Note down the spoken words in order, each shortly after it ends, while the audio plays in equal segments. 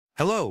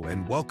Hello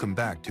and welcome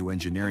back to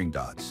Engineering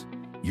Dots,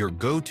 your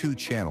go-to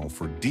channel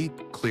for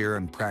deep, clear,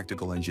 and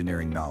practical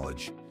engineering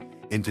knowledge.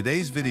 In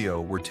today's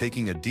video, we're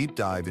taking a deep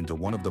dive into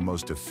one of the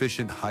most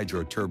efficient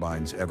hydro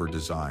turbines ever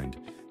designed,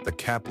 the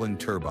Kaplan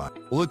turbine.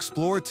 We'll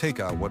explore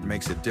what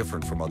makes it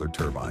different from other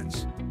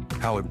turbines,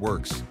 how it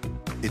works,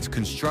 its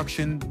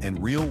construction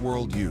and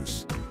real-world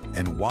use,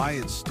 and why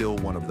it's still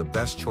one of the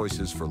best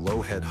choices for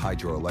low-head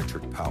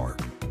hydroelectric power.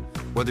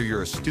 Whether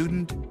you're a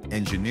student,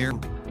 engineer,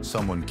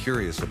 someone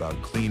curious about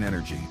clean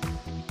energy,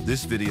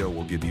 this video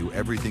will give you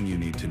everything you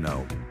need to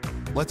know.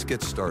 Let's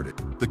get started.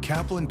 The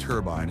Kaplan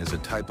turbine is a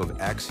type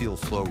of axial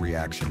flow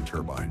reaction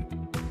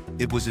turbine.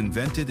 It was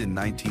invented in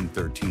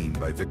 1913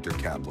 by Victor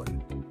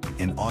Kaplan,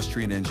 an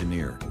Austrian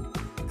engineer.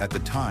 At the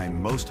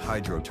time, most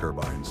hydro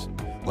turbines,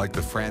 like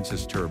the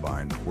Francis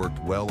turbine,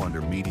 worked well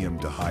under medium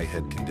to high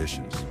head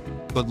conditions.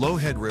 But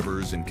low-head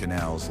rivers and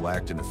canals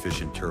lacked an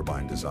efficient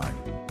turbine design.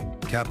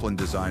 Kaplan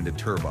designed a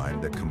turbine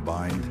that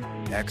combined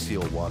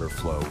axial water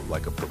flow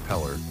like a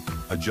propeller,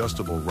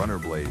 adjustable runner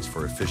blades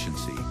for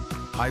efficiency,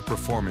 high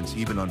performance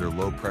even under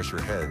low-pressure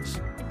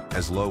heads,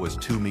 as low as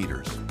 2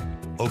 meters.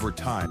 Over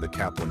time, the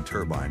Kaplan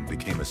turbine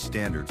became a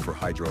standard for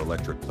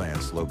hydroelectric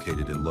plants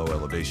located in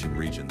low-elevation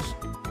regions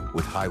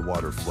with high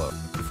water flow.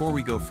 Before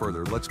we go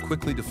further, let's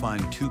quickly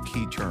define two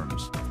key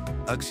terms.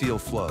 Axial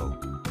flow.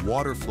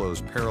 Water flows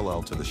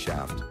parallel to the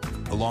shaft,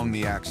 along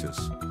the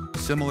axis,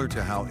 similar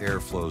to how air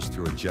flows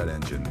through a jet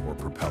engine or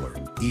propeller.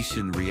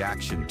 Axial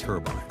reaction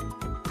turbine.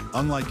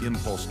 Unlike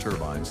impulse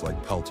turbines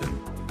like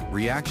Pelton,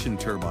 reaction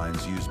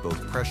turbines use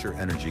both pressure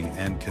energy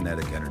and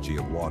kinetic energy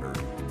of water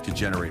to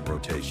generate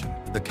rotation.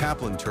 The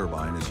Kaplan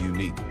turbine is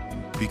unique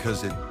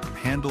because it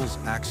handles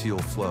axial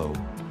flow,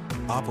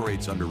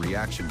 operates under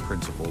reaction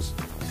principles,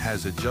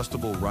 has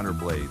adjustable runner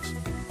blades,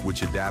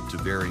 which adapt to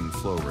varying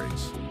flow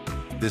rates.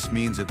 This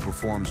means it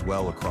performs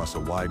well across a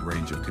wide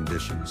range of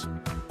conditions,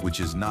 which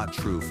is not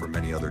true for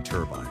many other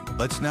turbines.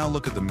 Let's now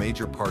look at the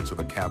major parts of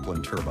a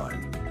Kaplan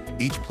turbine,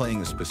 each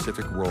playing a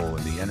specific role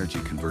in the energy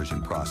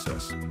conversion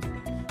process.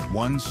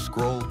 1.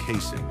 Scroll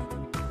casing,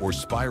 or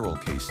spiral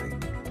casing.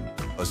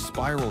 A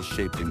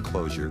spiral-shaped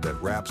enclosure that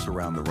wraps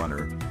around the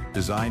runner,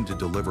 designed to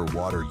deliver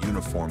water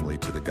uniformly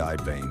to the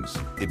guide vanes.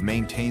 It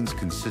maintains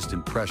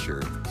consistent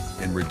pressure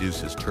and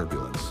reduces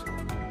turbulence.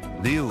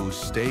 2.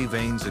 Stay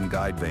vanes and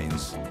guide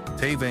vanes.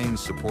 Stay vanes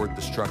support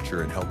the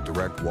structure and help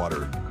direct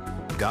water.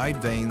 Guide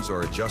vanes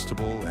are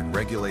adjustable and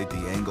regulate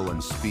the angle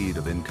and speed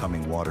of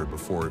incoming water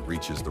before it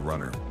reaches the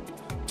runner.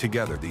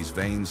 Together, these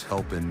vanes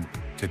help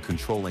to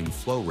controlling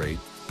flow rate,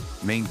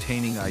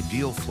 maintaining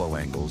ideal flow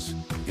angles,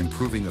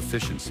 improving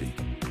efficiency.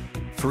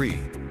 3.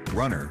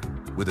 Runner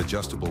with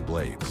adjustable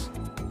blades.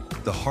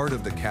 The heart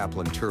of the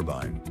Kaplan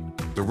turbine.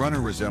 The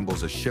runner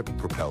resembles a ship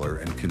propeller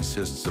and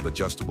consists of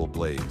adjustable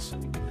blades.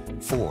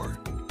 4.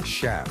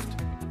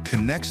 Shaft.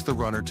 Connects the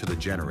runner to the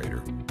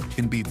generator.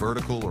 Can be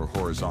vertical or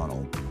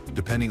horizontal,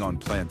 depending on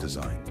plant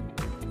design.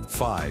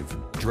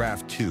 5.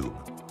 Draft tube.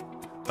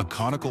 A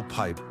conical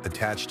pipe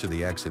attached to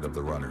the exit of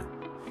the runner.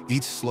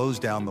 Each slows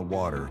down the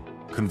water,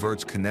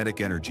 converts kinetic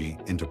energy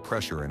into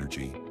pressure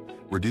energy,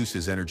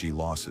 reduces energy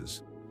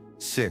losses.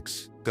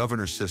 6.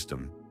 Governor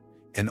system.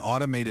 An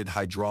automated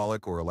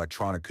hydraulic or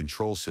electronic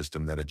control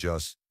system that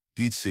adjusts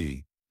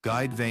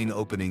guide vane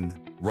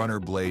opening, runner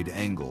blade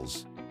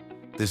angles.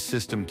 This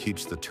system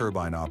keeps the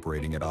turbine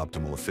operating at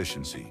optimal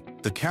efficiency.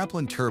 The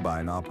Kaplan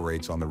turbine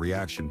operates on the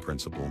reaction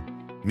principle,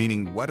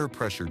 meaning water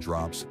pressure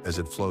drops as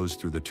it flows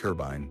through the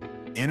turbine.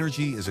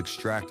 Energy is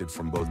extracted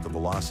from both the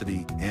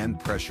velocity and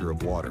pressure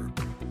of water.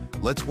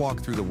 Let's walk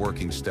through the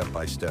working step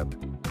by step.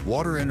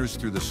 Water enters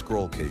through the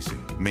scroll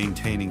casing,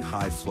 maintaining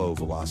high flow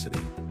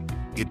velocity.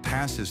 It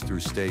passes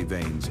through stay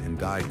vanes and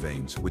guide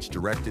vanes, which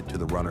direct it to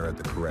the runner at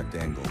the correct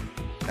angle.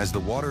 As the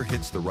water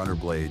hits the runner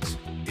blades,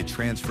 it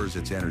transfers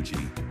its energy,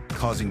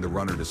 causing the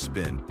runner to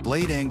spin.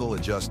 Blade angle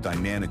adjusts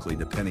dynamically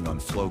depending on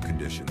flow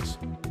conditions.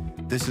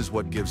 This is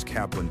what gives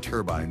Kaplan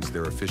turbines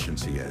their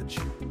efficiency edge.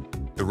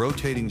 The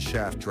rotating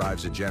shaft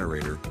drives a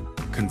generator,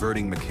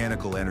 converting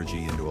mechanical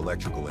energy into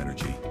electrical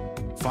energy.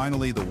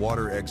 Finally, the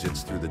water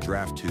exits through the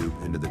draft tube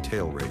into the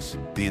tail race.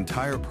 The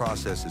entire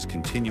process is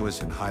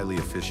continuous and highly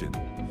efficient,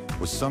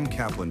 with some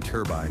Kaplan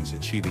turbines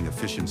achieving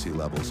efficiency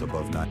levels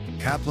above 9.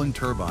 Kaplan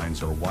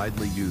turbines are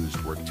widely used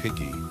where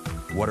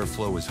water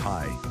flow is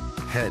high,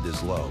 head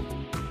is low,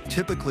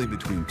 typically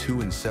between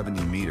 2 and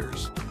 70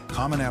 meters.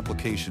 Common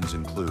applications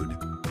include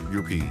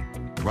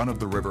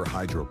run-of-the-river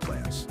hydro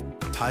plants,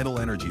 tidal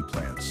energy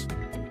plants,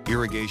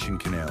 irrigation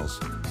canals,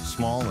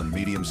 small and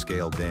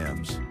medium-scale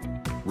dams.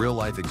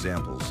 Real-life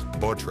examples: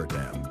 Botra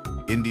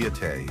Dam, India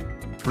Tay,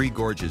 Three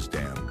Gorges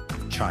Dam,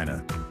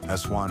 China,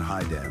 Aswan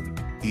High Dam,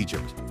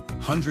 Egypt.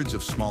 Hundreds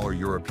of smaller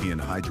European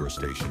hydro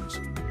stations.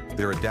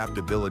 Their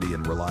adaptability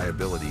and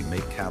reliability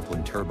make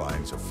Kaplan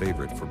turbines a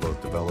favorite for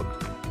both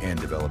developed and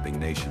developing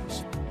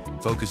nations.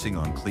 Focusing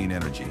on clean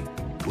energy,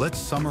 let's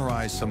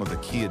summarize some of the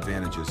key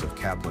advantages of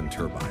Kaplan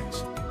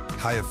turbines.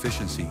 High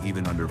efficiency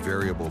even under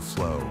variable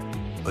flow.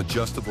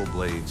 Adjustable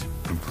blades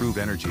improve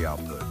energy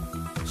output.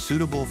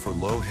 Suitable for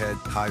low-head,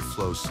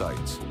 high-flow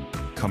sites.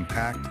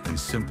 compact and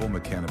simple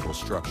mechanical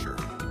structure.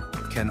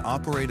 Can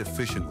operate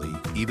efficiently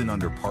even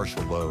under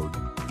partial load,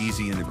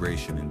 easy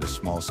integration into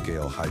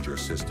small-scale hydro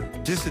system.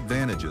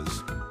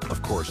 Disadvantages: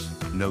 of course,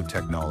 no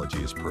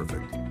technology is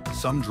perfect.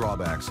 Some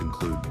drawbacks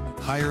include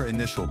higher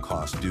initial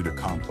costs due to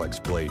complex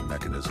blade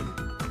mechanism,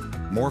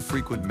 more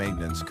frequent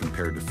maintenance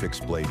compared to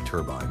fixed-blade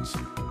turbines,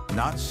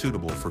 not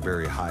suitable for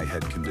very high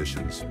head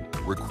conditions,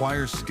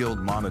 requires skilled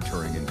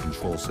monitoring and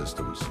control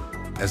systems.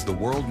 As the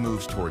world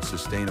moves towards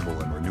sustainable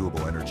and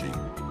renewable energy,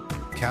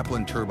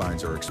 Kaplan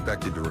turbines are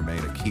expected to remain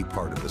a key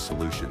part of the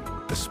solution,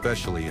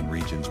 especially in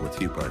regions with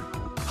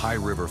high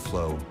river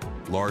flow,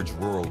 large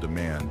rural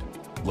demand,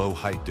 low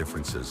height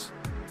differences.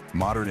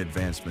 Modern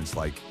advancements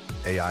like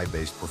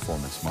AI-based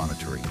performance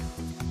monitoring,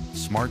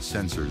 smart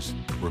sensors,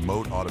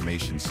 remote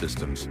automation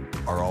systems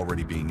are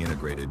already being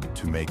integrated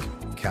to make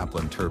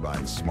Kaplan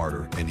turbines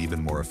smarter and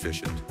even more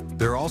efficient.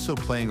 They're also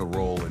playing a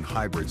role in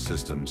hybrid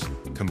systems,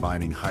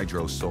 combining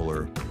hydro,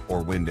 solar,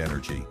 or wind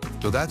energy.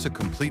 So that's a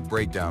complete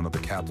breakdown of the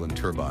Kaplan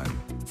turbine,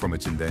 from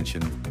its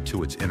invention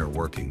to its inner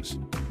workings,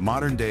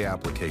 modern-day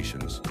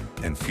applications,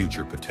 and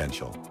future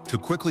potential. To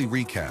quickly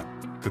recap,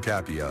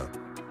 Kaplan,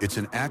 it's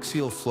an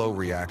axial flow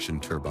reaction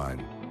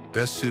turbine,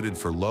 best suited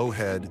for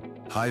low-head,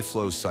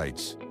 high-flow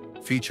sites,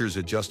 features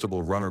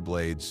adjustable runner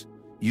blades,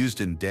 used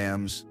in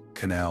dams,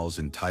 canals,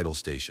 and tidal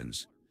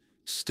stations.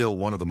 Still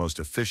one of the most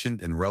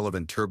efficient and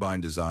relevant turbine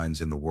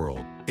designs in the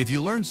world. If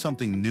you learned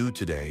something new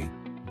today,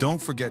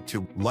 don't forget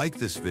to like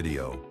this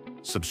video,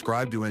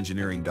 subscribe to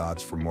Engineering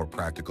Dots for more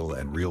practical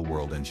and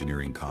real-world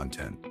engineering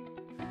content.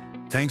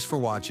 Thanks for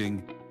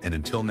watching, and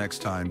until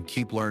next time,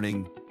 keep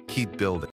learning, keep building.